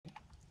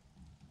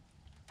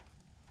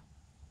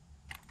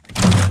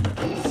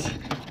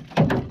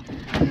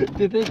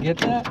Did they get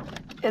that?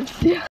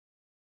 It's, yeah.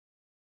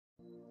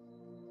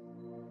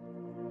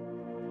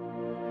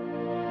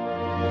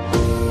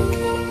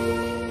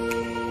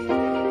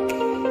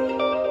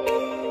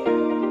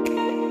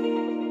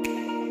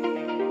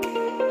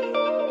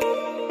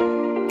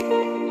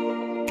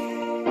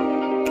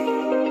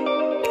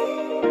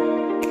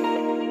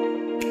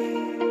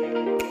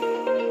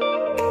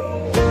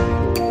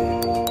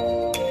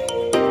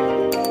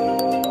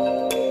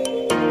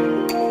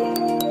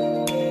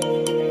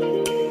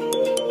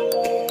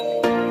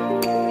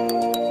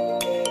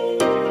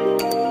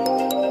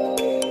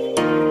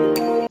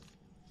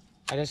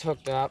 I just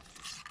hooked up.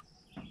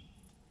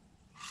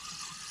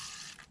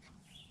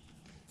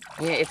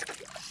 Yeah, it's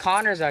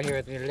Connor's out here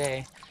with me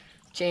today,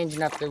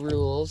 changing up the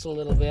rules a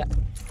little bit.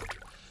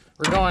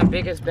 We're going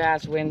biggest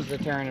bass wins the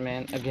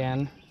tournament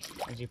again,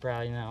 as you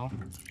probably know.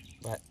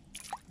 But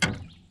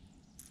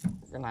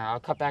I'll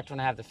cut back to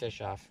when I have the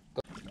fish off.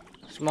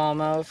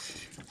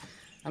 Smallmouth.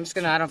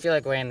 I don't feel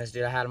like weighing this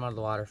dude. I had him out of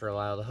the water for a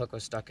while. The hook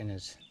was stuck in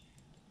his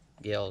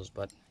gills,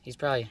 but he's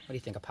probably, what do you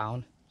think, a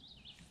pound?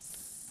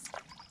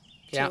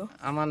 Yeah,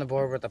 I'm on the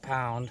board with a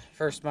pound.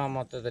 First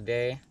smallmouth of the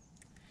day,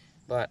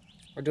 but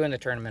we're doing the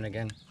tournament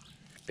again.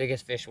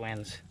 Biggest fish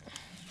wins.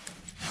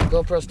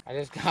 GoPro, I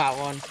just got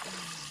one.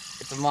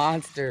 It's a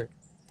monster.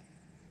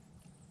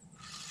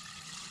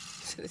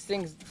 This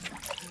thing's,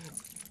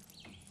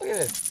 look at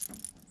this.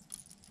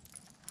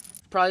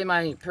 Probably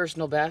my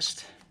personal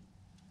best.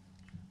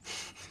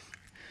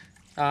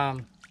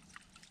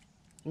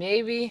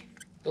 Maybe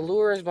the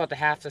lure is about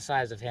half the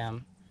size of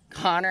him.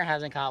 Connor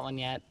hasn't caught one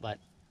yet, but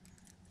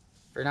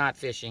for not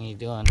fishing, he's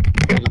doing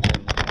pretty good.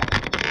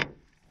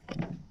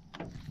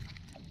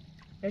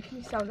 Making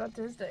me sound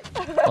autistic.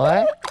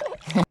 What?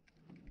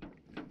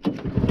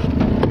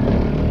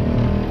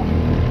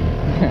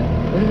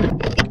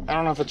 I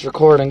don't know if it's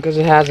recording because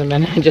it hasn't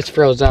been. It just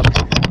froze up.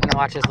 I'm gonna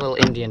watch this little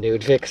Indian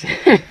dude fix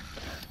it.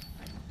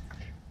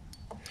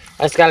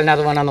 I just got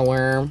another one on the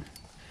worm.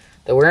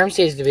 The worm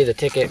seems to be the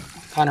ticket.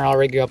 Connor, I'll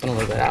rig you up in a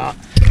little bit. I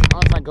don't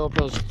know if my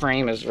GoPro's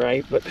frame is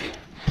right, but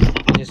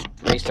I just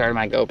restarted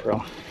my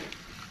GoPro.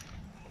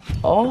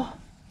 Oh,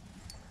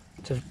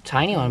 it's a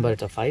tiny one, but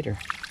it's a fighter.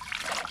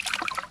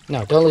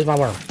 No, don't lose my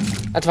worm.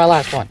 That's my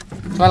last one.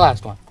 It's my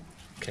last one.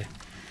 Okay.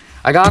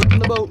 I got him in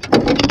the boat.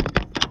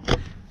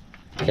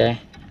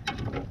 Okay.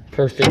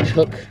 Perfect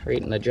hook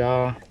right in the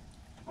jaw.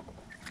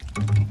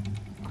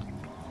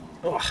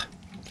 Oh.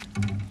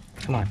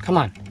 Come on, come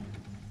on.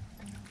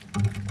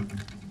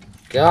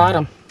 Got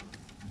him.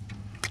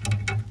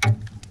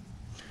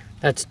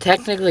 That's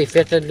technically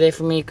fifth of the day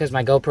for me because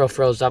my GoPro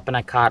froze up and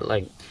I caught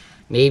like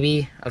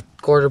maybe a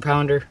quarter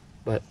pounder,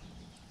 but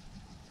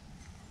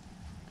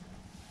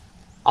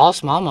all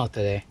smallmouth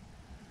today.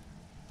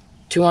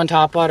 2 on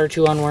topwater,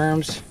 2 on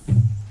worms.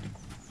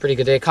 Pretty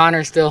good day.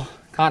 Connor still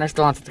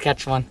wants to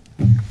catch one.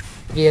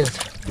 He is,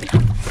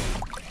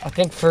 I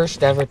think,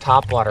 first ever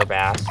topwater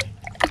bass.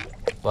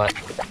 But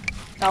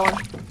Got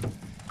one.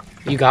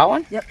 you got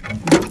one? Yep.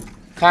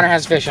 Connor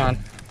has fish on.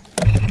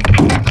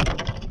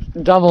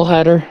 Double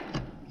header.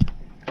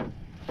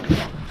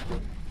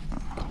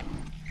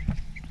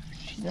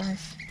 She's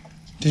nice.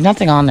 There's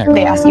nothing on there.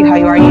 They ask you how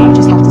you are, you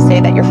just have to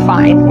say that you're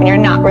fine when you're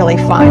not really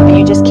fine, but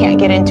you just can't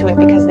get into it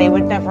because they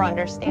would never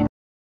understand.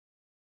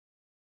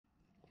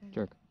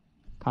 Jerk.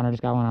 Connor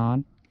just got one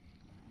on.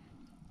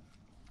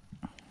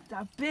 It's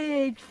a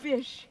big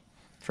fish.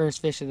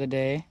 First fish of the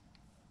day.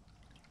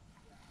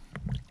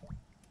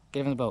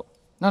 Get him in the boat.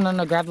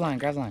 No, grab the line,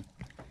 grab the line.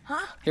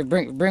 Huh? Here,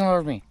 bring him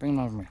over to me. Bring him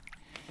over to me.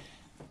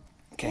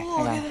 Okay, Oh, I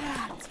look got at him.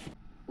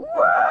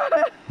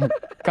 that.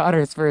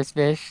 Connor's first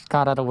fish,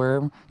 caught out a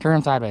worm. Turn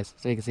him sideways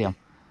so you can see him.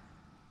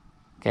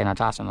 Okay, now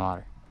toss him in the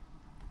water.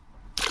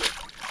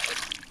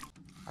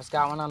 I just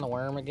got one on the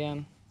worm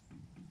again.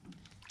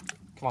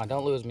 Come on,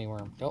 don't lose me,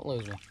 worm. Don't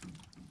lose me.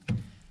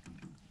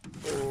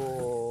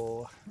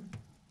 Oh,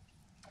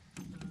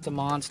 it's a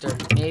monster.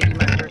 Maybe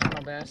my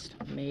personal best.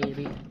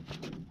 Maybe.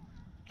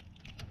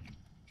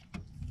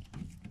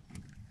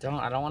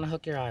 I don't want to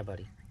hook your eye,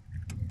 buddy.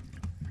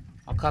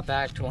 I'll cut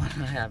back to one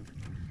I have.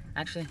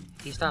 Actually,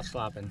 he stopped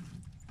slopping.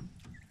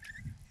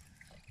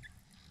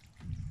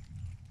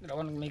 I don't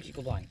want to make you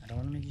go blind. I don't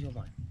want to make you go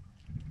blind.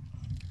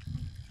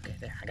 Okay,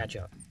 there, I got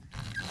you out.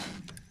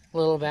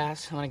 Little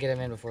bass. I want to get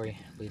him in before he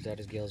bleeds out.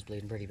 His gill's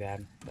bleeding pretty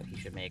bad, but he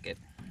should make it.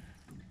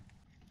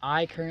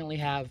 I currently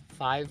have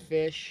 5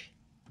 fish,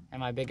 and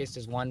my biggest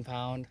is 1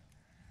 pound.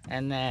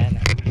 And then,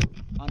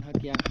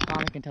 unhook you.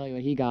 Connor can tell you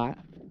what he got.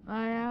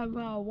 I have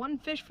 1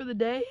 fish for the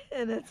day,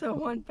 and it's a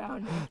 1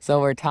 pounder.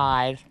 So we're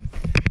tied.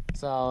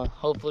 So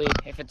hopefully,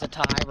 if it's a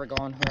tie, we're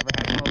going whoever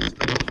has most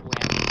fish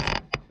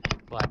wins.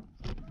 But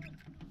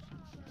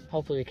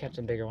hopefully we catch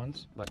some bigger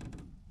ones. But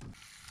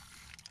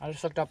I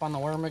just hooked up on the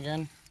worm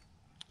again.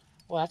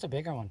 Well, that's a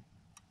bigger one.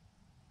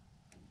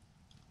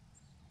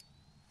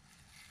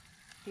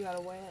 You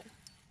gotta weigh it.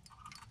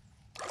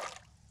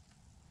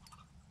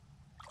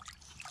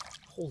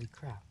 Holy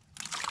crap.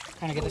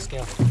 Trying to get the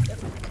scale.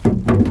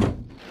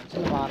 It's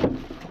in the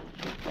bottom.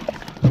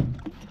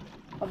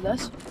 I'll Of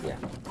this? Yeah.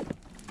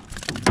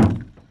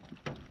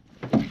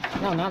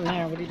 No, not in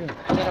there. What are you doing?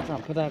 Put that up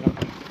front. Put that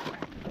up.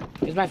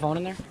 Is my phone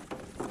in there?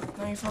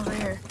 No, your phone's right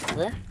here.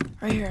 Where?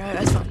 Right here.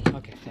 That's fine.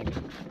 Okay, thank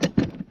you.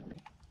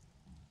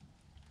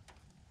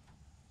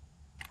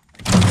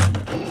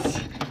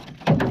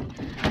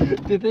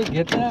 Did they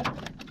get that?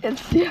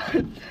 It's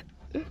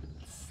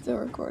still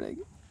recording.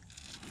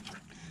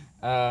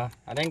 I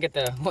didn't get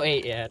the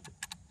weight yet.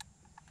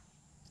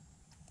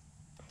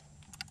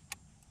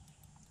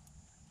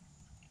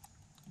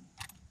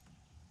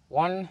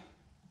 One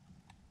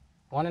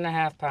and a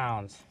half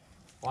pounds.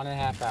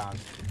 1.5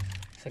 pounds.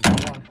 It's a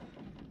good one.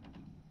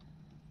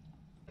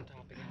 On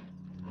top again.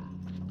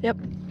 Yep.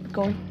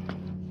 Going.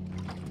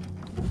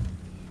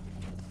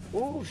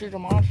 Ooh, she's a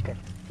monster.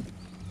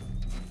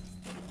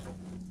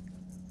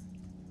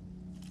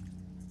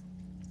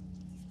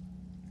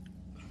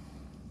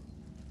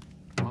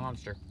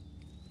 Monster.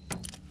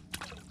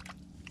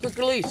 Quick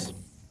release.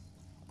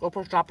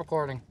 GoPro, stop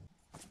recording.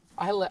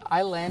 I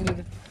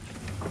landed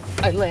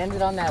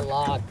on that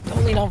log.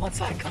 Don't lean on one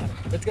side, Connor.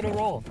 It's gonna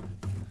roll.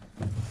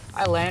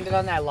 I landed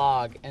on that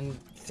log and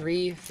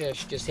 3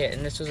 fish just hit,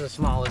 and this was the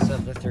smallest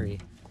of the 3.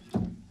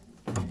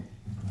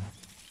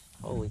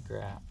 Holy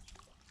crap.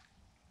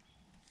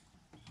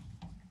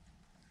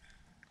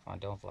 Come on,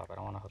 don't flop. I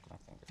don't want to hook my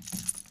finger.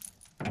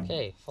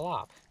 Okay,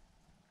 flop.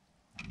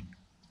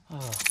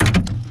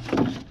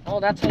 Oh,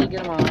 that's how you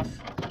get them off.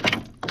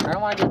 I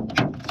don't want to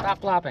get...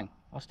 Stop flopping.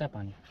 I'll step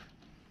on you.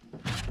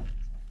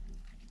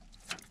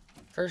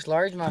 First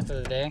largemouth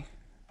of the day.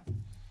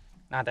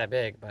 Not that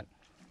big, but...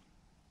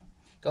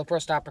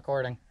 GoPro, stop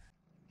recording.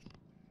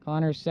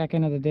 Connor's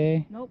second of the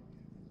day. Nope.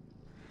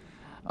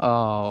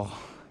 Oh.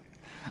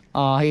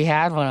 Oh, he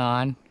had one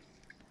on.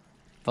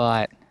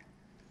 But...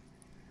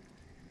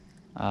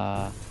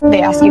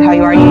 They ask you how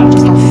you are, you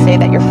just have to say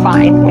that you're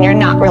fine when you're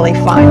not really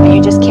fine, but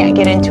you just can't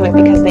get into it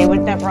because they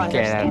would never okay,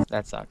 understand.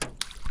 that sucked.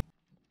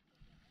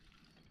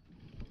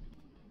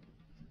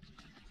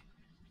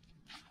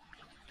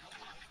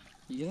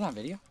 You get it on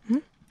video? Hmm?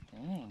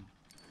 Dang.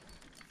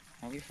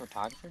 Are you a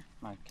photographer?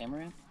 My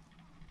cameraman?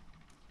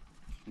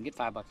 You can get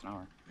 $5 an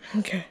hour.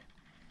 Okay.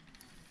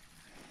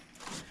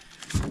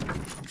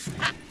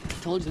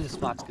 Told you this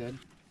spot's good.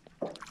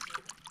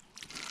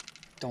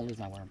 Don't lose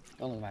my worm.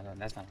 Don't lose my worm.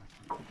 That's not worm.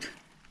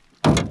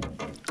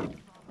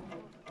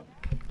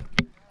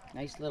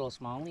 Nice little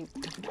smallie.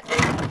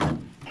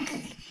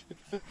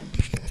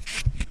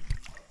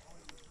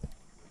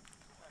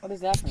 What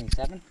is that for me?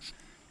 7?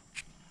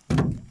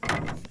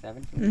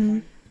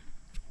 7?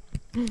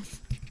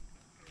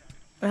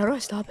 How do I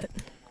stop it?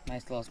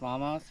 Nice little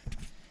smallmouth.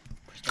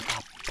 Push the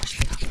top. Push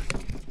the top.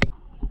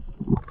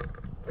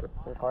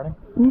 Recording?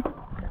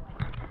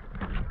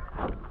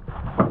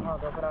 Oh,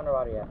 don't put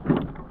underwater yet.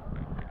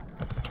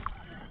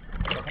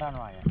 Don't put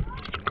underwater yet.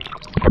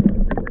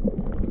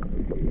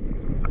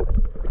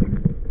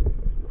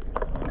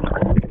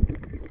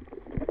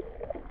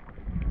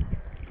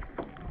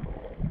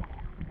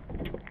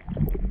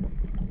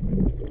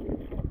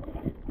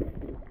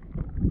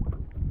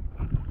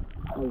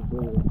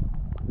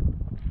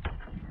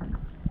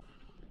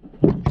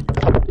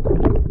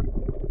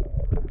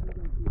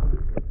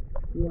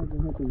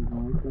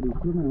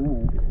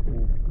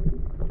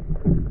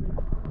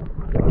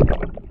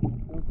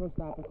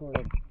 Stop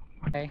recording.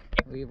 Okay,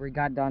 we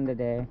got done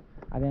today.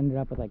 I've ended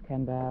up with like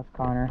 10 bass,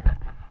 Connor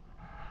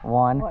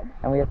 1, What?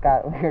 and we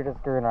were just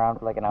screwing around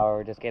for like an hour.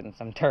 We're just getting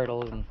some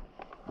turtles and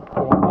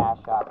getting bass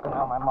shots. So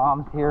now my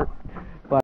mom's here.